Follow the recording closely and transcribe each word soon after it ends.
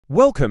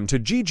Welcome to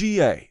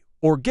GGA,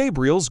 or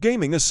Gabriel's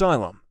Gaming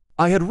Asylum.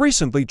 I had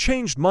recently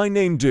changed my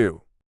name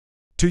due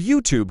to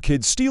YouTube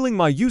kids stealing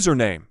my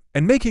username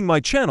and making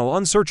my channel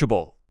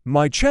unsearchable.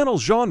 My channel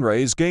genre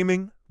is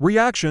gaming,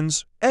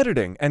 reactions,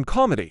 editing, and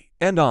comedy,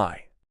 and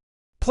I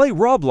play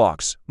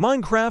Roblox,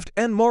 Minecraft,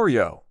 and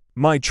Mario.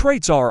 My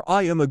traits are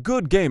I am a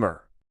good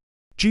gamer,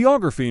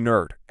 geography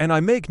nerd, and I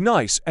make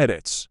nice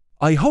edits.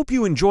 I hope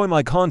you enjoy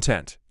my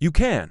content. You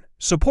can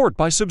support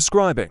by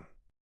subscribing,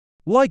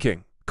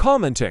 liking,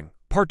 commenting,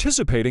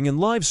 participating in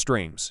live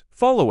streams,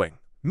 following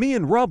me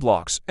in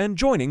Roblox, and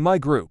joining my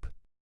group.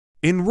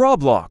 In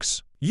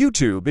Roblox,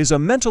 YouTube is a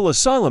mental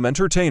asylum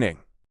entertaining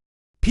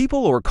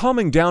people or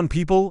calming down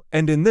people,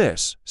 and in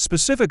this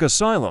specific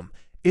asylum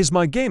is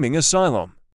my gaming asylum.